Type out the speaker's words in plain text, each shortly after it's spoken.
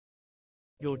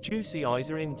Your juicy eyes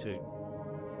are into.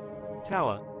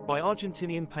 Tower, by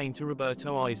Argentinian painter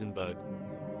Roberto Aizenberg.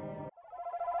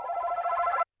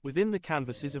 Within the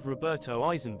canvases of Roberto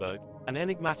Aizenberg, an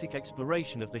enigmatic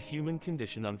exploration of the human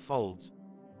condition unfolds.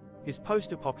 His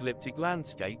post-apocalyptic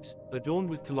landscapes, adorned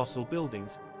with colossal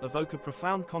buildings, evoke a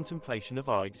profound contemplation of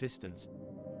our existence.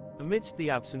 Amidst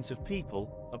the absence of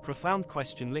people, a profound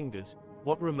question lingers: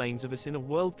 what remains of us in a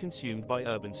world consumed by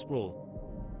urban sprawl?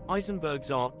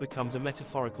 Aizenberg's art becomes a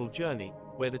metaphorical journey,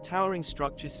 where the towering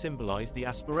structures symbolize the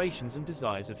aspirations and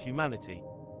desires of humanity.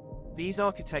 These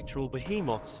architectural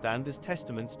behemoths stand as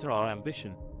testaments to our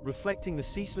ambition, reflecting the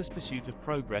ceaseless pursuit of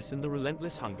progress and the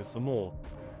relentless hunger for more.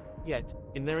 Yet,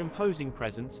 in their imposing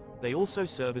presence, they also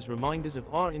serve as reminders of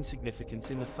our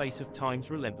insignificance in the face of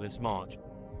time's relentless march.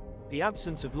 The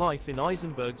absence of life in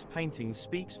Aizenberg's paintings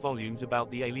speaks volumes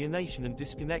about the alienation and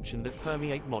disconnection that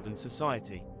permeate modern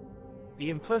society. The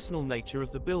impersonal nature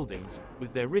of the buildings,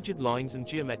 with their rigid lines and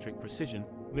geometric precision,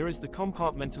 mirrors the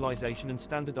compartmentalization and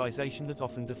standardization that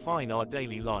often define our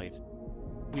daily lives.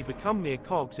 We become mere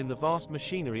cogs in the vast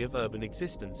machinery of urban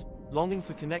existence, longing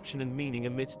for connection and meaning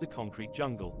amidst the concrete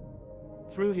jungle.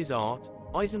 Through his art,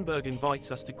 Aizenberg invites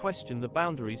us to question the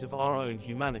boundaries of our own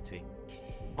humanity.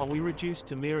 Are we reduced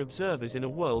to mere observers in a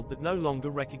world that no longer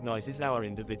recognizes our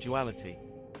individuality?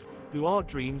 Do our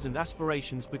dreams and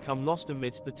aspirations become lost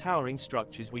amidst the towering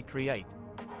structures we create?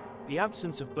 The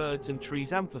absence of birds and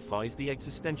trees amplifies the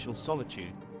existential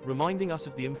solitude, reminding us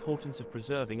of the importance of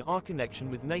preserving our connection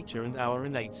with nature and our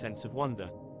innate sense of wonder.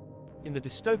 In the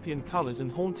dystopian colors and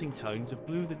haunting tones of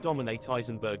blue that dominate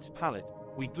Aizenberg's palette,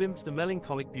 we glimpse the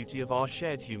melancholic beauty of our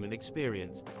shared human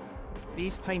experience.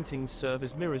 These paintings serve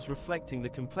as mirrors reflecting the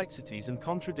complexities and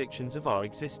contradictions of our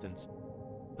existence.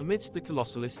 Amidst the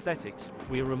colossal aesthetics,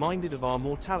 we are reminded of our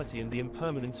mortality and the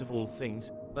impermanence of all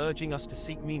things, urging us to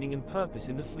seek meaning and purpose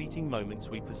in the fleeting moments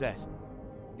we possess.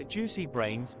 At Juicy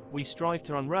Brains, we strive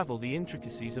to unravel the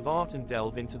intricacies of art and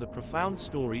delve into the profound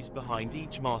stories behind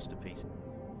each masterpiece.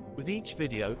 With each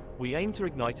video, we aim to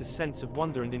ignite a sense of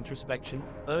wonder and introspection,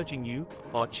 urging you,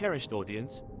 our cherished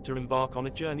audience, to embark on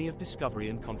a journey of discovery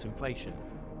and contemplation.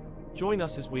 Join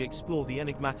us as we explore the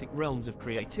enigmatic realms of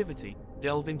creativity,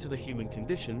 delve into the human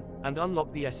condition, and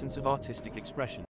unlock the essence of artistic expression.